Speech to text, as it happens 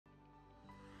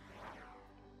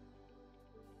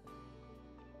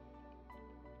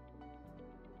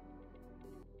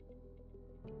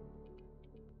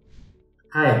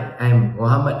Hi, I'm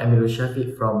Amirul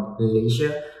Shafiq from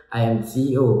Malaysia. I am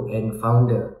CEO and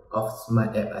founder of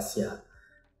Smart App Asia.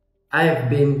 I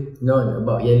have been known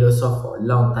about Yellowsoft for a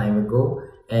long time ago,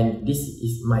 and this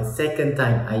is my second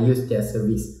time I use their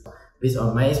service. Based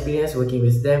on my experience working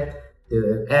with them,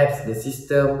 the apps, the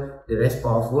system, the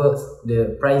response of works,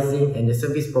 the pricing and the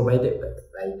service provided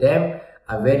by them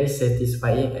are very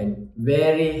satisfying and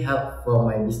very helpful for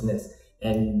my business,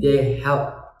 and they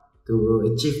help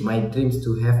to achieve my dreams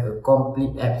to have a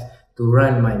complete apps to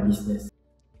run my business.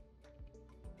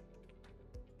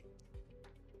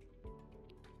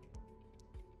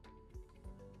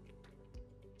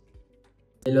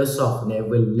 Yellowsoft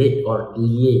never late or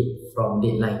delay from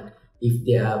deadline. If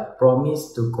they are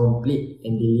promised to complete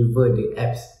and deliver the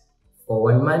apps for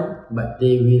 1 month, but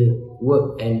they will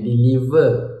work and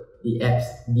deliver the apps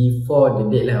before the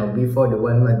deadline or before the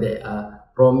 1 month that are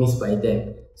promised by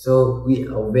them. So we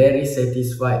are very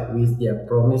satisfied with their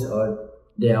promise or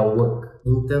their work.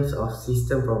 In terms of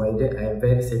system provider, I am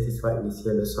very satisfied with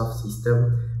Yellowsoft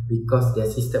system because their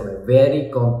system are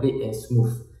very complete and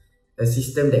smooth. A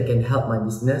system that can help my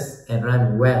business and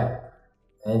run well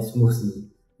and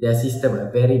smoothly. Their system are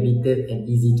very detailed and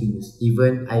easy to use.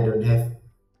 Even I don't have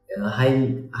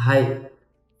high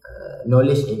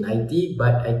knowledge in IT,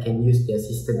 but I can use their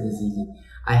system easily.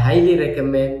 I highly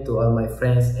recommend to all my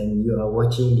friends and you are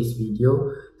watching this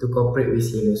video to cooperate with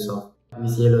Yellowsoft.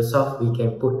 With Yellowsoft, we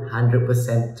can put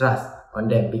 100% trust on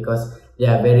them because they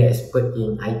are very expert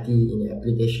in IT, in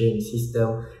application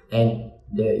system, and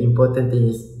the important thing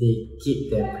is they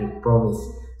keep their promise.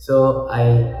 So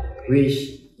I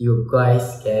wish you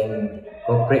guys can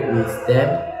cooperate with them,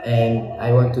 and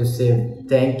I want to say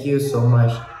thank you so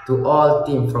much to all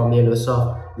team from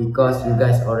Yellowsoft because you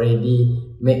guys already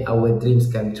make our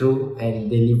dreams come true and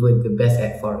deliver the best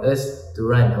app for us to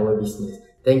run our business.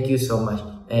 Thank you so much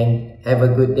and have a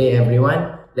good day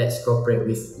everyone. Let's cooperate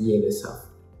with Yellowsoft.